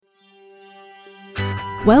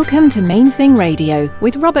Welcome to Main Thing Radio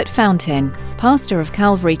with Robert Fountain, pastor of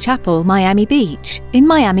Calvary Chapel, Miami Beach, in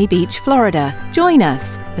Miami Beach, Florida. Join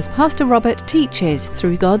us as Pastor Robert teaches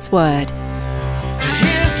through God's Word.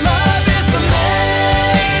 His love is the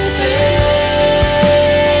main thing.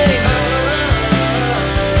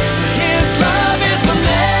 His love is the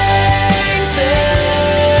main thing.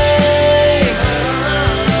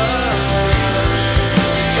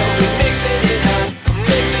 So we're mixing it up,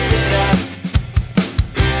 mixing it up.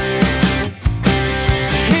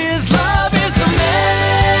 His love is the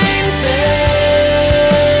main thing.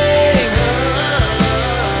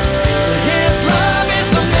 His love is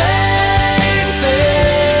the main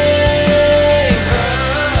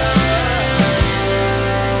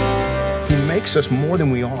thing. He makes us more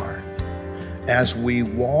than we are as we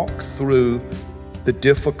walk through the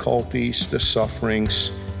difficulties, the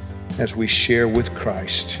sufferings, as we share with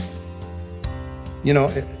Christ. You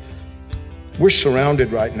know, we're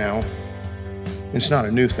surrounded right now. It's not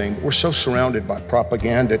a new thing, but we're so surrounded by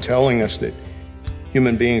propaganda telling us that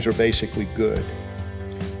human beings are basically good.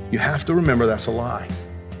 You have to remember that's a lie.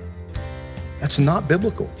 That's not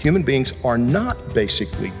biblical. Human beings are not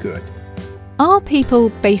basically good. Are people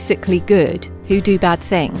basically good who do bad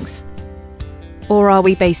things? Or are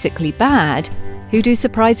we basically bad who do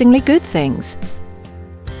surprisingly good things?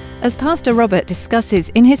 As Pastor Robert discusses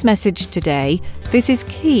in his message today, this is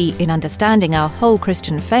key in understanding our whole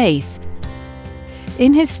Christian faith.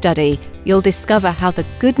 In his study, you'll discover how the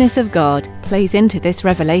goodness of God plays into this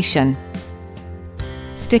revelation.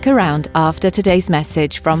 Stick around after today's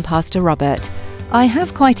message from Pastor Robert. I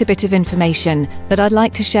have quite a bit of information that I'd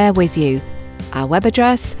like to share with you. Our web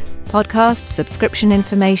address, podcast subscription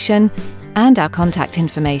information, and our contact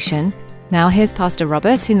information. Now here's Pastor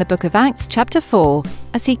Robert in the book of Acts chapter 4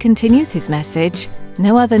 as he continues his message,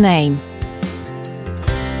 No Other Name.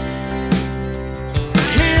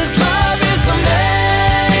 His love is the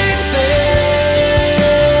main thing.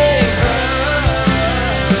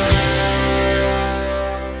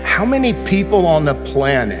 How many people on the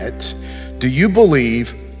planet do you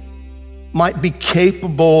believe might be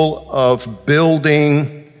capable of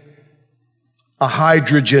building a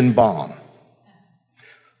hydrogen bomb?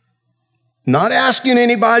 Not asking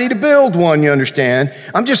anybody to build one, you understand?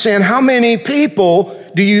 I'm just saying, how many people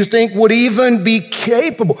do you think would even be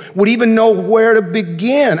capable, would even know where to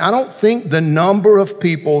begin? I don't think the number of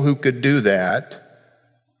people who could do that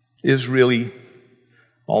is really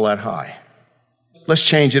all that high. Let's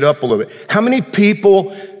change it up a little bit. How many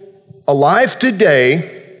people alive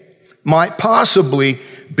today might possibly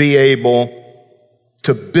be able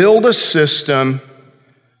to build a system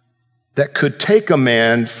that could take a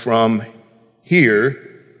man from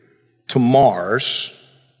here to Mars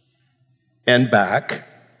and back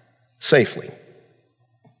safely?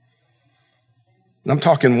 And I'm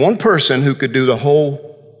talking one person who could do the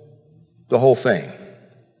whole thing.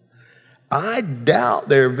 I doubt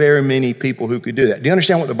there are very many people who could do that. Do you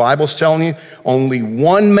understand what the Bible's telling you? Only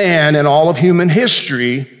one man in all of human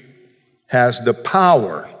history has the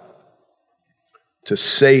power to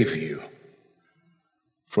save you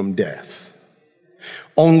from death.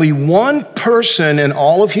 Only one person in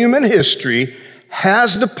all of human history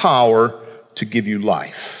has the power to give you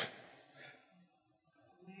life,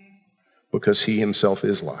 because he himself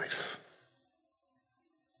is life.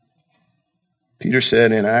 Peter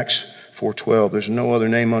said in Acts 4:12, there's no other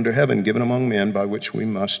name under heaven given among men by which we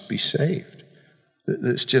must be saved.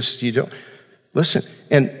 It's just, you don't, listen,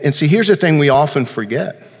 and see, here's the thing we often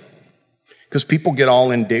forget, because people get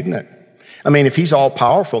all indignant. I mean, if he's all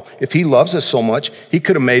powerful, if he loves us so much, he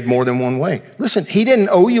could have made more than one way. Listen, he didn't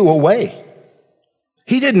owe you a way.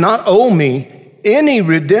 He did not owe me any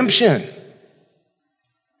redemption.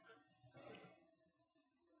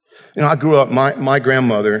 You know, I grew up, my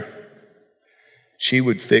grandmother, she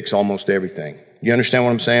would fix almost everything. You understand what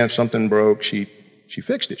I'm saying? If something broke, she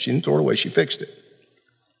fixed it. She didn't throw it away, she fixed it.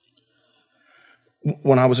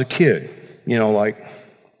 When I was a kid, you know, like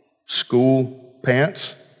school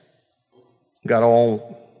pants got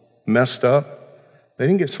all messed up, they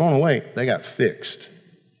didn't get thrown away, they got fixed.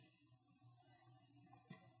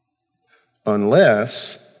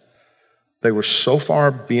 Unless they were so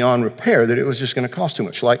far beyond repair that it was just going to cost too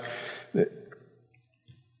much. Like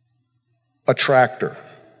a tractor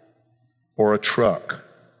or a truck.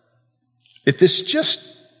 If it's just,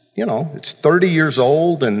 you know, it's 30 years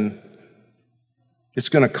old and it's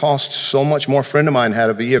going to cost so much more. A friend of mine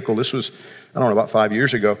had a vehicle. This was, I don't know, about 5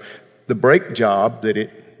 years ago. The brake job, the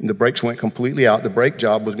brakes went completely out. The brake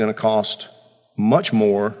job was going to cost much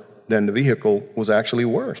more than the vehicle was actually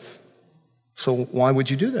worth. So why would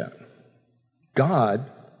you do that?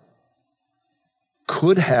 God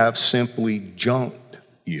could have simply junked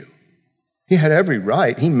you. He had every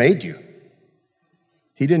right. He made you.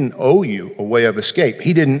 He didn't owe you a way of escape.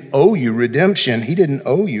 He didn't owe you redemption. He didn't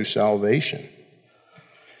owe you salvation.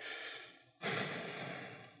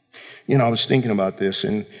 You know, I was thinking about this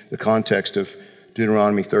in the context of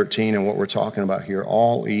Deuteronomy 13 and what we're talking about here.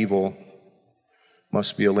 All evil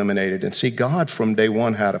must be eliminated. And see, God from day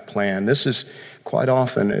one had a plan. This is quite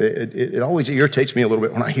often, it always irritates me a little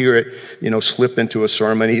bit when I hear it, slip into a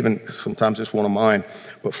sermon, even sometimes it's one of mine.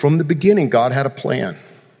 But from the beginning, God had a plan.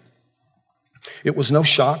 It was no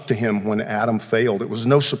shock to him when Adam failed. It was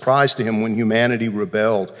no surprise to him when humanity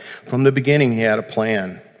rebelled. From the beginning, he had a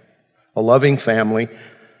plan. A loving family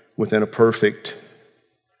within a perfect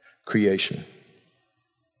creation.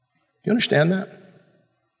 You understand that?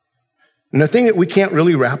 And the thing that we can't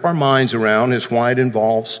really wrap our minds around is why it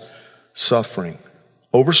involves suffering.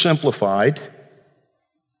 Oversimplified,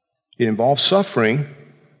 it involves suffering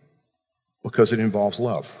because it involves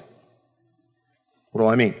love. What do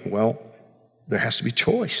I mean? Well, there has to be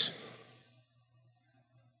choice.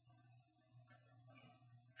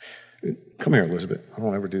 Come here, Elizabeth. I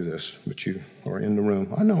don't ever do this, but you are in the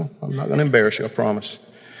room. I know. I'm not going to embarrass you, I promise.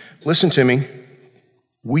 Listen to me.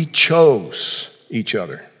 We chose each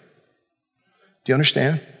other. Do you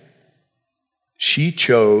understand? She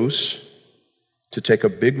chose to take a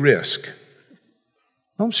big risk.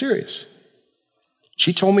 No, I'm serious.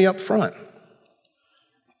 She told me up front,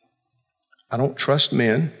 I don't trust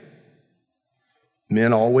men.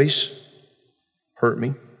 Men always hurt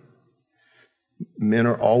me. Men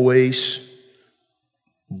are always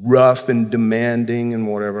rough and demanding and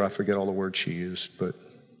whatever. I forget all the words she used, but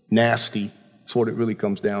nasty. That's what it really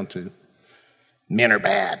comes down to. Men are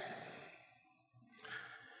bad.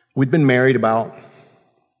 We'd been married about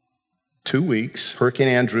 2 weeks. Hurricane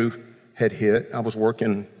Andrew had hit. I was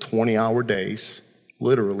working 20-hour days,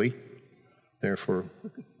 literally, there for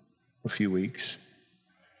a few weeks.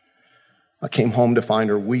 I came home to find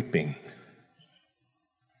her weeping.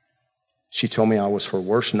 She told me I was her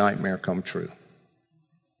worst nightmare come true.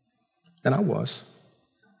 And I was.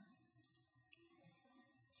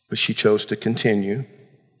 But she chose to continue.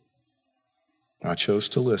 I chose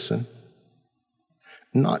to listen.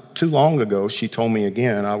 Not too long ago, she told me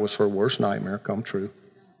again I was her worst nightmare come true.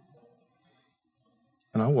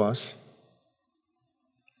 And I was.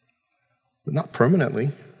 But not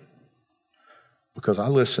permanently, because I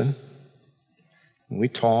listen and we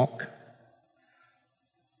talk.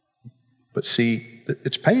 But see,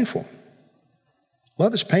 it's painful.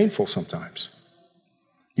 Love is painful sometimes.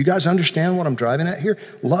 You guys understand what I'm driving at here?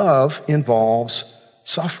 Love involves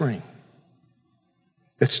suffering.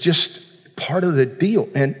 It's just part of the deal.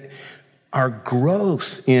 And our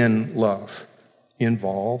growth in love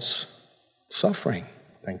involves suffering.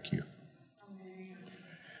 Thank you.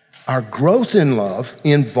 Our growth in love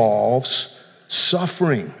involves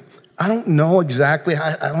suffering. I don't know exactly,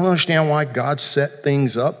 I don't understand why God set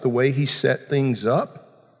things up the way he set things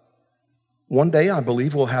up. One day, I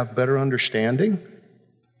believe we'll have better understanding.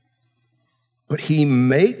 But he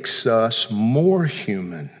makes us more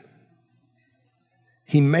human.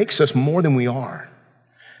 He makes us more than we are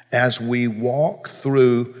as we walk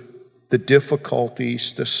through the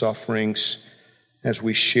difficulties, the sufferings, as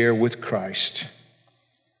we share with Christ.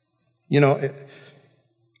 You know,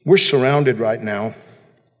 we're surrounded right now.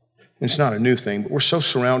 It's not a new thing, but we're so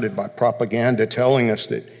surrounded by propaganda telling us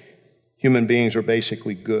that human beings are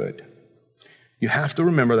basically good. You have to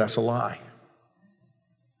remember that's a lie.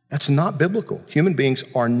 That's not biblical. Human beings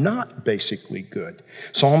are not basically good.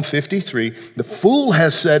 Psalm 53, the fool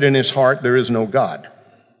has said in his heart, there is no God.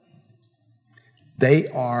 They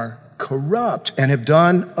are corrupt and have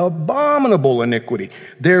done abominable iniquity.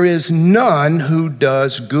 There is none who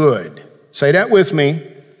does good. Say that with me.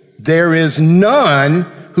 There is none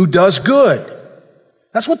who does good.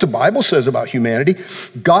 That's what the Bible says about humanity.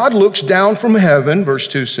 God looks down from heaven, verse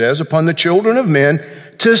 2 says, upon the children of men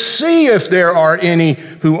to see if there are any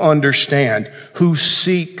who understand, who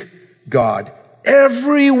seek God.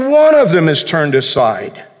 Every one of them is turned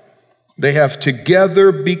aside. They have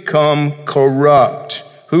together become corrupt.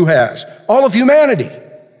 Who has? All of humanity.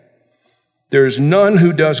 There is none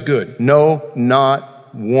who does good. No,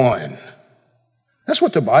 not one. That's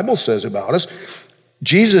what the Bible says about us.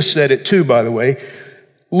 Jesus said it too, by the way.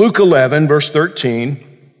 Luke 11, verse 13,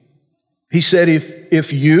 he said,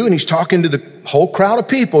 if you, and he's talking to the whole crowd of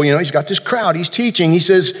people, you know, he's got this crowd, he's teaching, he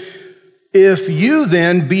says, if you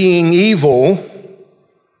then, being evil,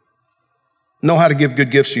 know how to give good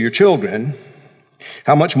gifts to your children,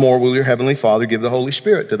 how much more will your heavenly Father give the Holy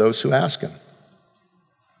Spirit to those who ask him?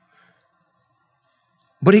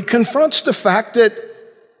 But he confronts the fact that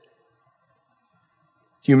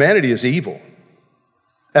Humanity is evil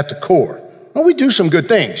at the core. Well, we do some good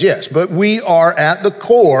things, yes, but we are at the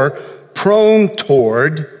core prone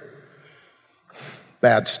toward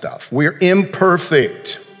bad stuff. We're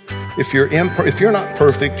imperfect. If you're not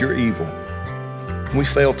perfect, you're evil. We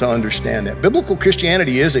fail to understand that. Biblical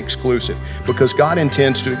Christianity is exclusive because God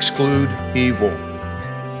intends to exclude evil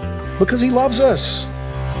because He loves us.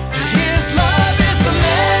 His love is the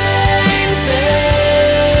main thing.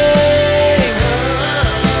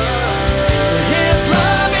 His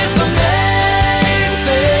love is the main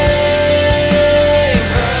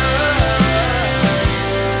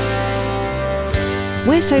thing.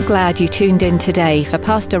 We're so glad you tuned in today for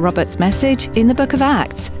Pastor Robert's message in the Book of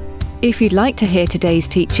Acts. If you'd like to hear today's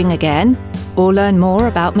teaching again or learn more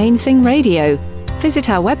about Main Thing Radio, visit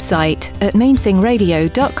our website at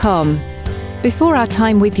mainthingradio.com. Before our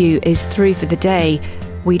time with you is through for the day,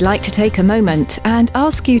 we'd like to take a moment and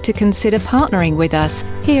ask you to consider partnering with us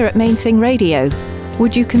here at Main Thing Radio.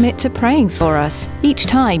 Would you commit to praying for us each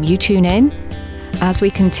time you tune in? As we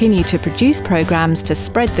continue to produce programs to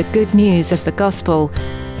spread the good news of the gospel,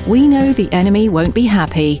 we know the enemy won't be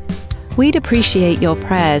happy. We'd appreciate your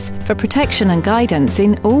prayers for protection and guidance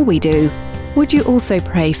in all we do. Would you also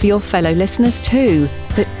pray for your fellow listeners too,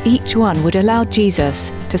 that each one would allow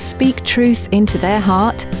Jesus to speak truth into their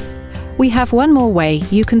heart? We have one more way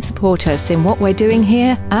you can support us in what we're doing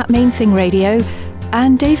here at Main Thing Radio,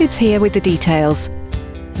 and David's here with the details.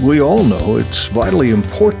 We all know it's vitally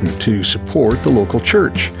important to support the local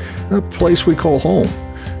church, a place we call home.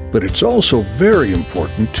 But it's also very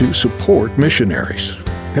important to support missionaries.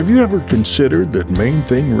 Have you ever considered that Main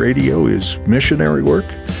Thing Radio is missionary work?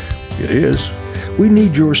 It is. We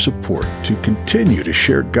need your support to continue to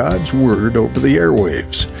share God's Word over the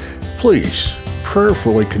airwaves. Please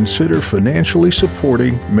prayerfully consider financially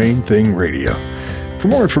supporting Main Thing Radio. For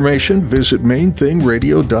more information, visit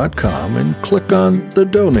mainthingradio.com and click on the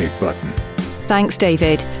Donate button. Thanks,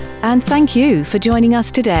 David, and thank you for joining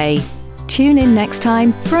us today. Tune in next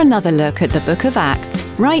time for another look at the Book of Acts,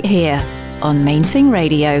 right here on Main Thing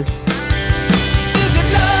Radio.